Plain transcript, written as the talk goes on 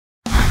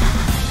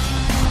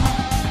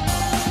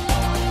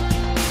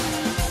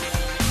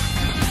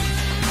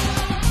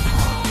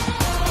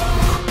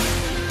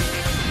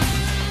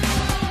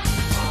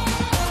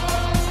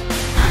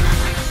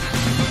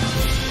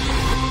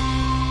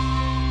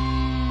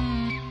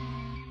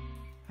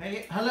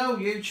Hey, hello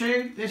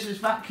YouTube, this is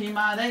Vacuum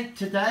Addict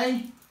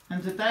today,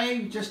 and today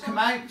we just come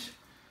out.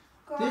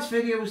 This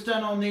video was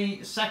done on the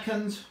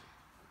 2nd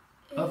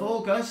of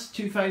August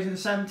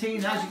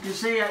 2017. As you can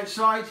see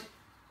outside,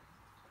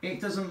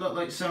 it doesn't look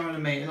like summer to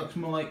me, it looks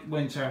more like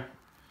winter.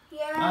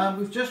 Yeah.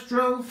 We've just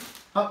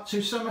drove up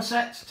to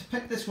Somerset to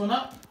pick this one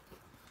up.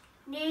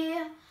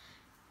 Near.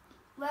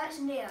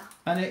 Where's near?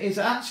 And it is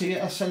actually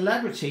a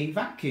celebrity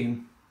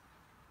vacuum.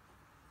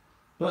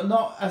 But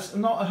not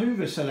a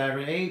Hoover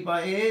celebrity,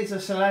 but it is a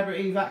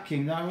celebrity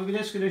vacuum. Now we're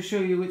just going to show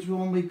you which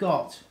one we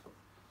got.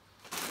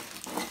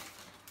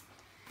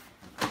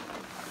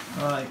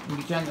 Alright,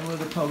 be gentle with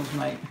the pose,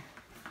 mate.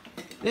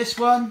 This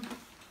one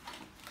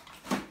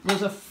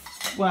was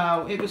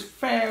it was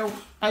fair.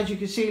 As you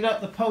can see, look,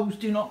 the poles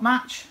do not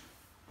match.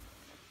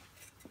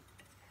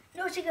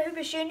 No, it's a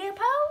Hoover Senior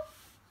pole?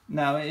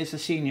 No, it is a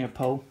senior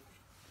pole.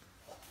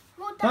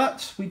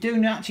 But we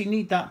do actually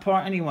need that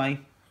part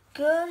anyway.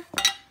 Good.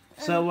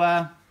 So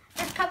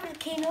let's cover the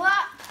kilo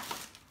up.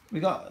 We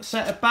got a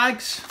set of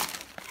bags,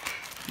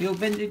 the old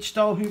vintage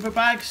style Hoover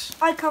bags.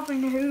 I cover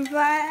in the Hoover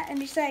and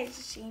you say it's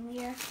a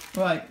senior.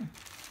 Right,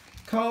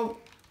 Cole,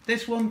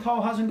 this one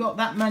Cole hasn't got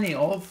that many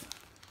of.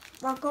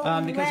 I've got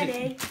one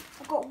already.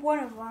 I've got one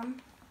of them.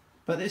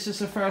 But this is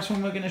the first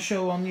one we're going to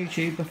show on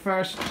YouTube, the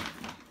first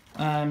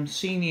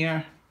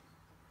senior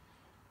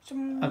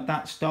of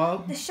that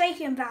style. The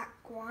SHAKE N VAC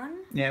one.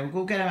 Yeah, we'll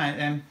go get them out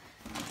then.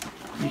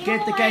 You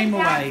give the game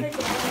away.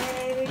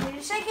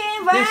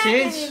 This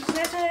is...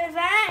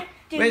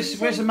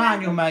 Where's the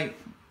manual, mate?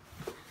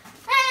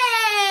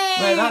 Hey!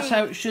 Well, that's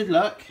how it should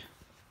look.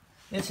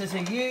 This is a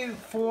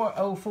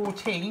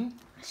U4014.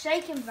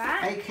 SHAKE N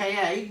VAC.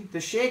 AKA the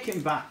SHAKE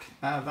N VAC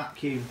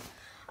vacuum.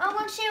 I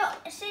want to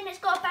see it's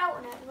got a belt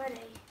on it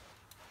already.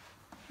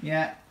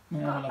 Yeah,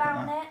 we'll have a look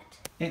at that.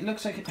 It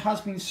looks like it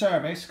has been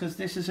serviced because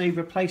this is a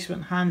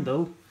replacement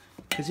handle.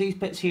 Because these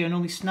bits here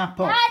normally snap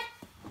off. Dad,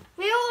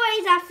 we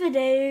always have to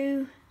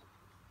do.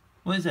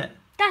 What is it?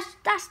 That's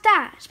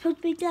that. It's supposed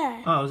to be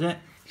there. Oh, is it?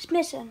 It's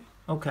missing.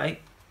 Okay,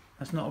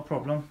 that's not a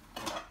problem.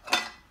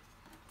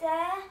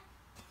 There.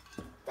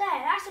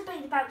 That's the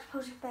bit the belt's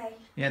supposed to be.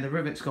 Yeah, the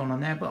rivet's gone on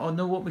there, but I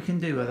know what we can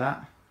do with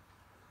that.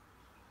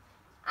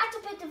 That's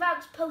the bit the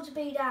belt's supposed to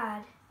be,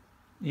 Dad.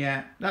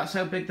 Yeah, that's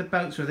how big the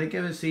belts are. They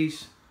give us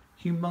these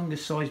humongous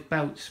sized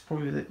belts,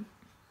 probably like,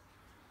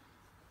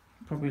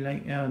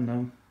 I don't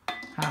know,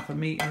 half a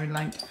metre in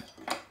length.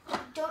 I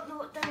don't know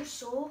what those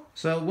saw.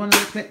 So one of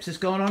the clips has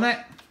gone on it,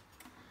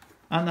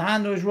 and the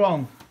handle is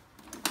wrong.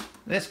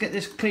 Let's get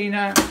this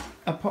cleaner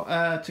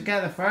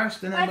together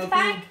first, and then That's the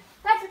bag.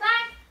 That's the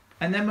bag.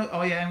 And then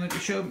oh yeah, I'm going to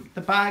show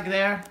the bag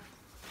there.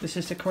 This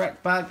is the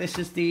correct bag. This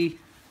is the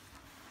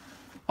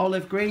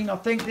olive green. I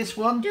think this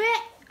one. Do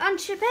it.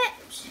 Unship it.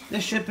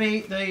 This should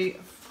be the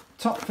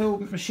top fill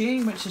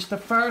machine, which is the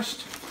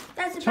first.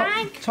 That's the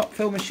bag. Top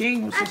fill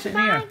machine. What's That's this in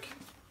the here? bag.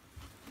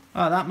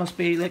 Oh, that must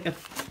be like a.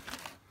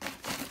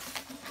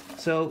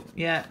 So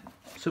yeah,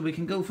 so we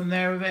can go from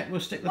there with it. We'll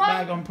stick the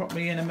bag on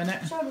properly in a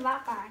minute. Show the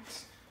vac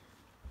bags.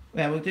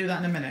 Yeah, we'll do that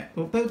in a minute.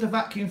 We'll build the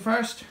vacuum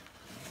first,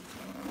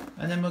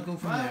 and then we'll go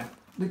from there.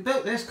 We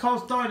built this.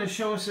 Carl's died to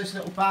show us this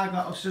little bag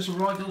that was just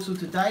arrived also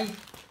today.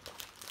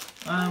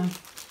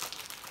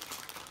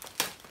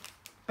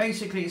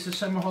 Basically, it's the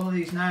summer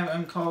holidays now,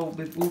 and Carl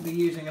will be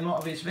using a lot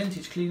of his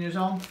vintage cleaners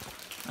on,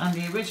 and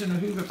the original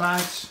Hoover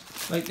bags,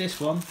 like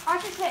this one. I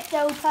just clicked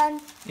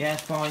open. Yeah,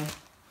 fine.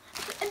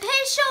 And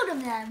please show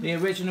them then. The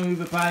original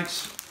Hoover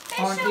bags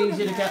aren't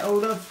easy to get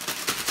hold of.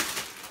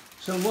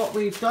 So what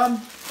we've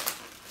done,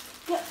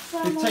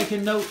 we've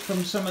taken note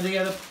from some of the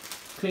other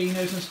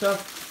cleaners and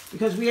stuff,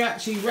 because we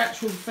actually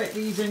retrofit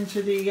these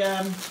into the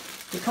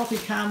coffee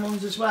can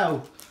ones as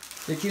well,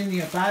 the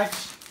junior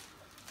bags.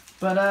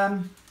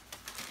 But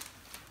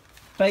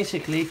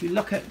basically, if you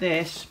look at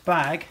this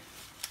bag,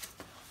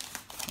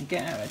 I'm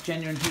getting out a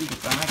genuine Hoover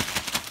bag.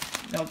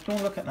 No,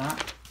 don't look at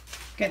that.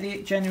 Get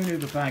the genuine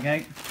Hoover bag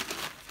out.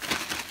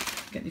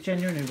 Get the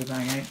genuine Hoover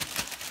bag out.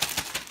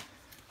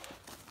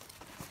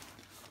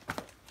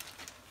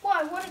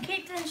 Why? I want to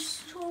keep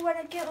this tool when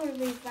I get rid of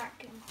these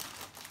vacuums.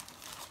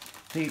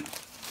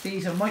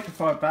 These are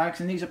microfiber bags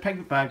and these are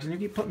paper bags, and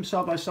if you put them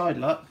side by side,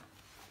 look.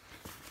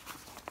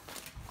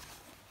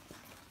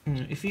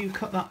 If you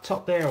cut that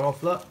top there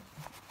off, look.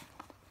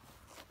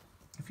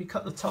 If you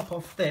cut the top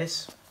off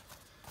this,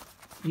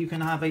 you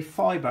can have a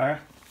fibre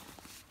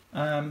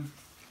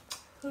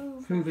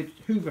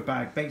Hoover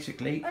bag,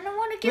 basically, and I want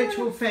to which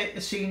will fit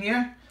a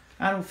senior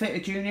and will fit a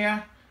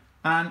junior,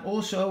 and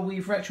also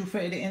we've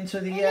retrofitted it into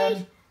the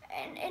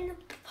in the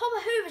proper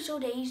Hoovers all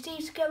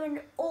these are going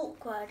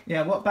awkward.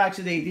 Yeah, what bags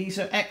are these? These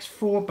are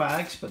X4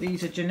 bags, but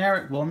these are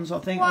generic ones. I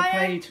think I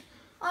paid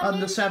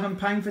under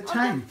 £7 for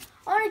 10.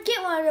 I want to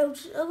get one of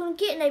those. I'm going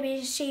to get maybe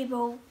a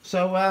C-ball.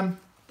 So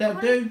they'll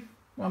do.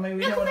 Well, I mean,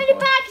 we look don't how many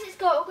bags it's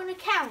got. We're going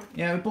to count.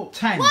 Yeah, we bought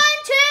 10. 1,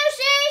 2,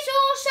 3,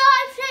 4,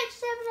 5,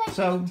 6,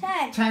 7,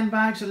 8, 10. 10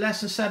 bags are less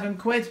than £7.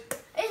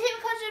 Is it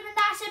because of the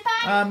massive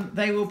bag?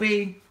 They will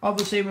be,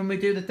 obviously when we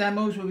do the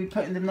demos, we'll be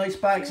putting the nice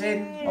bags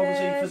in,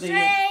 obviously for the...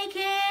 SHAKE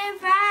N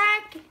VAC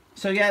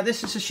So yeah,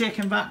 this is a SHAKE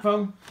N VAC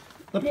vacuum.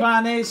 The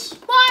plan is...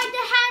 Why the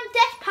hand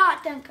this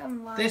part don't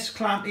come right? This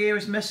clamp here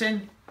is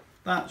missing.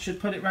 That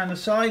should put it round the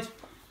side.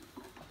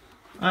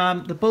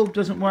 The bulb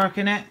doesn't work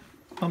in it.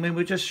 I mean,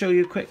 we'll just show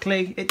you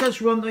quickly. It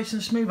does run nice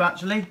and smooth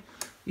actually.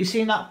 You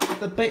seen that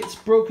the bit's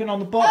broken on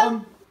the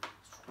bottom?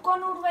 It's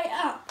gone all the way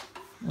up.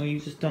 Well,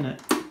 you've just done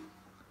it.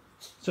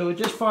 So we'll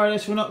just fire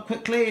this one up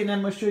quickly and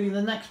then we'll show you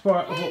the next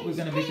part of what we're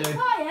going to be doing.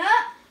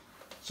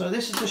 So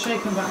this is the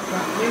SHAKE N VAC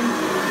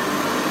vacuum.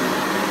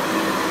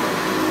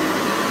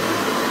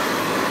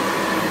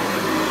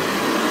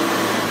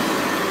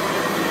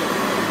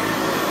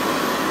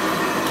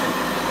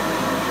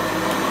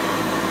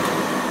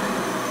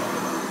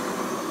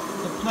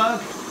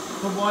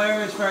 The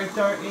wire is very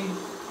dirty.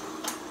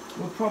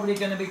 We're probably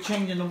going to be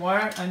changing the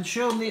wire and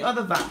show them the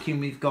other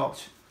vacuum we've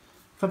got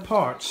for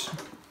parts.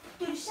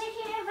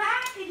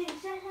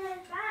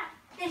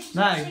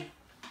 Now,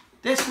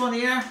 this one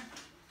here,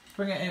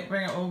 bring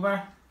it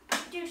over.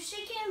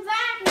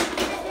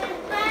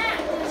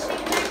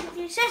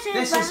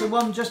 This is the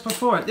one just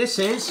before it. This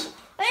is.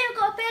 We've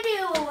got a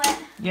video of it.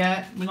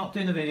 Yeah, we're not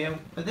doing a video,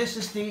 but this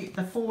is the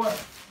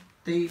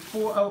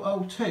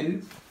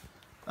 4002.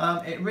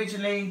 It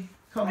originally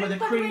come with a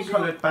cream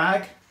coloured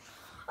bag.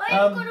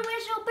 I've got a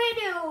visual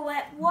video of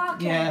it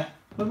walking. Yeah,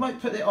 we might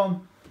put it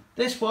on.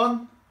 This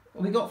one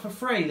we got for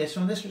free. This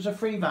was a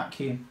free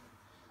vacuum,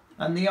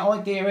 and the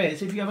idea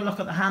is if you have a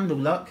look at the handle,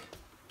 look.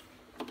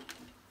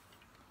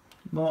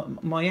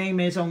 My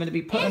aim is I'm going to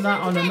be putting that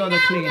on another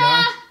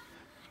cleaner.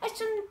 It's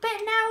a bit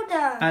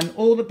louder. And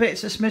all the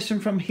bits that's missing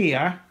from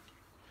here,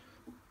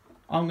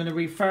 I'm going to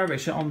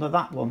refurbish it onto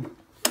that one.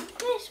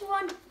 This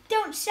one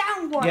don't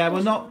sound right. Yeah,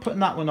 we're not putting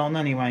that one on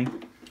anyway.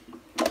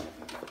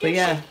 But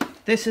yeah,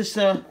 this is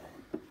the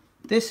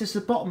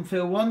bottom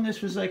fill one.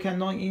 This was like a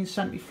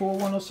 1974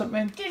 one or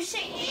something. This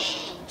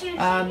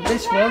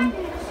one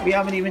we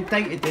haven't even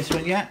dated this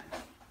one yet.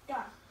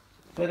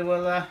 But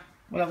we'll have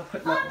a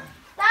quick look.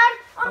 Dad,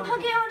 I'm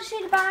plugging on to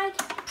see the bag.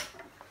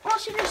 Or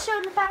should we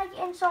show the bag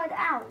inside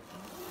out?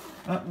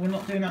 We're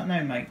not doing that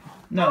now, mate.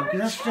 No,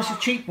 because that's just a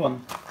cheap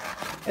one.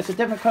 It's a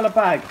different colour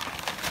bag.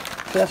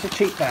 So that's a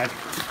cheap bag.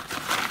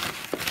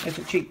 It's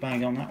a cheap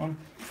bag on that one.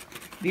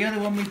 The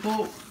other one we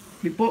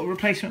bought a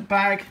replacement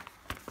bag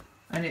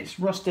and it's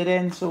rusted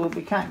in, so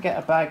we can't get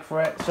a bag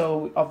for it.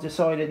 So I've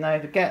decided now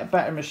to get a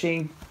better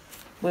machine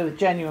with a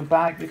genuine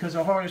bag, because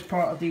the hardest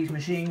part of these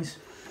machines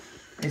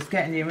is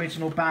getting the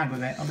original bag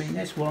with it. I mean,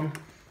 this one,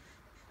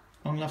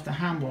 I'm going to have to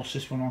hand wash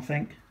this one, I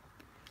think.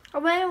 I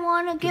really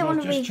want to get one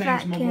of these vacuums. I've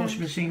just changed my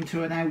washing machine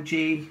to an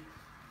LG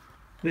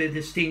with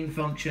the steam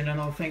function,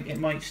 and I think it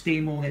might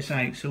steam all this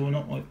out, so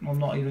I'm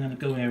not even going to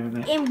go there with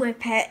it. In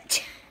with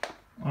it.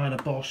 I had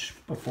a Bosch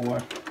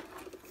before.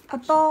 A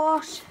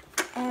Bosch,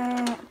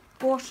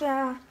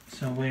 washer.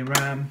 So we're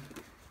and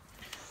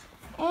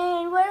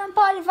we're going to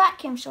buy the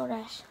vacuum for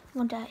this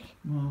one day.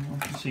 Well, I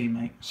can see,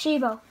 mate.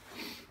 Shibo.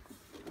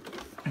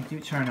 Do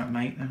turn up,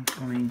 mate. I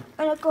mean.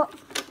 And I got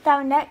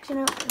down next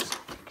and it was.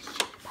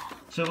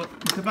 So we'll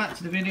go back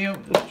to the video.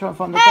 Let's try and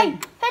find the date. Hey,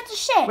 that's a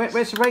 6.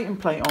 Where's the rating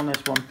plate on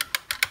this one?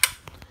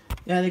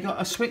 Yeah, they got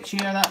a switch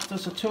here that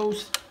does the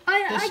tools.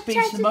 This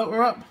speeds the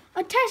motor up.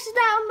 I tested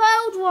that on my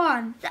old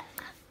one.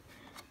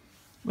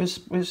 Where's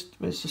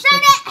the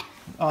sticker?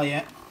 Oh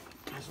yeah,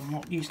 because I'm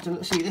not used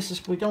to. See,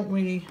 we don't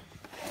really.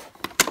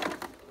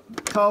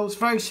 Carl's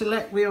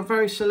we are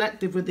very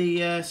selective with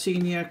the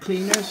senior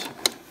cleaners.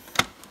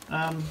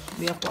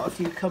 We have got a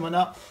few coming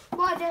up.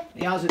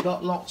 He hasn't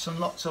got lots and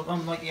lots of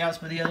them like he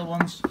has with the other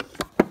ones.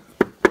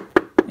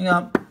 Hang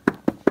on.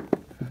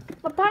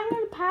 I'm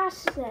banging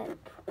past it.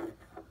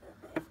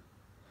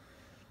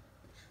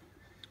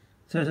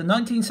 So it's a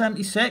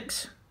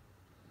 1976.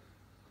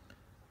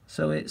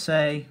 So it's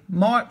a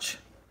March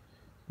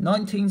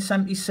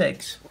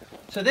 1976.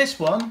 So this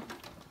one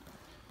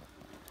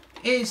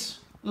is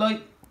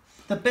like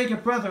the bigger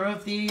brother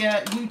of the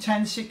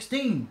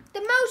U1016. The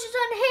motor's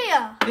on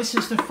here. This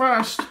is the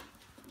first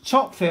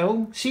top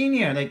fill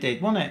senior they did,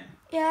 wasn't it?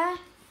 Yeah.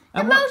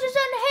 The motor's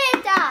on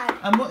here, Dad.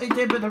 And what they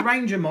did with the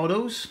Ranger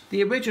models,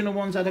 the original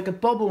ones had like a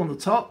bubble on the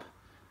top,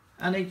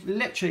 and they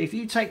literally, if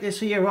you take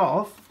this here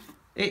off,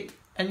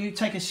 and you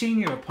take a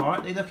senior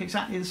apart, they look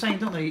exactly the same,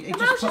 don't they? The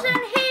motor's on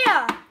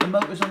here. The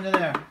motor's under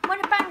there. When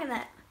you're banging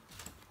it.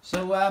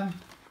 So look,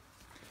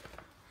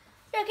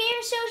 it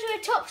even shows you a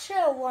top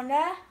sill one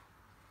there.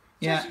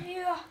 Yeah.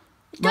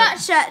 Dirt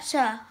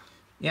sensor.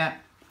 Yeah.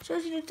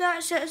 Shows you the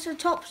dirt sensor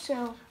top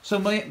sill. So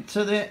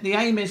the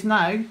aim is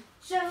now.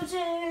 Shows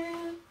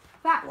you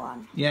that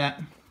one.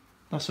 Yeah.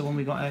 That's the one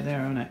we got out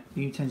there, isn't it?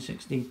 The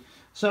U1016.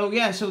 So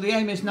yeah, so the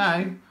aim is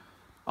now,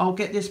 I'll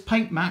get this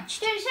paint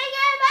matched.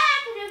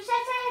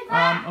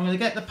 I'm going to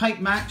get the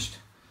paint matched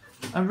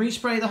and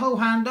respray the whole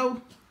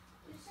handle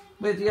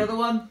with the other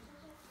one,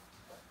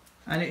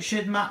 and it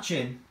should match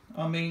in.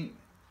 I mean,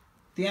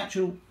 the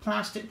actual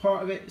plastic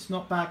part of it is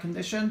not bad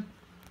condition.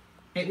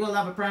 It will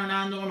have a brown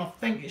handle, and I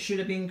think it should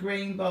have been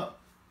green, but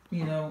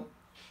you know,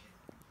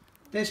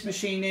 this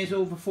machine is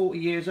over 40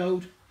 years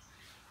old,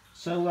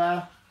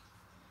 so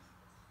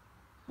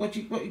what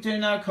you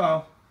doing now,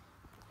 Carl?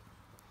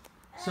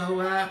 So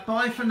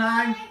bye for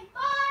now.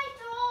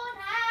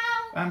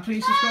 And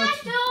please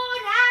subscribe.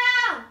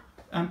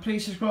 And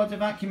please subscribe to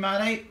Vacuum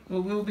Man.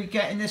 We'll be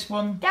getting this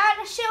one. Dad,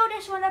 let's seal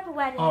this one up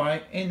already. All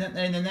right, in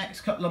the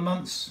next couple of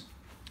months,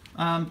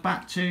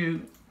 back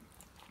to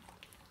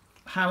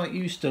how it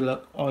used to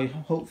look.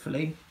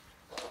 Hopefully,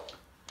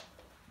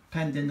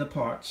 pending the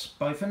parts.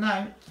 Bye for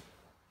now.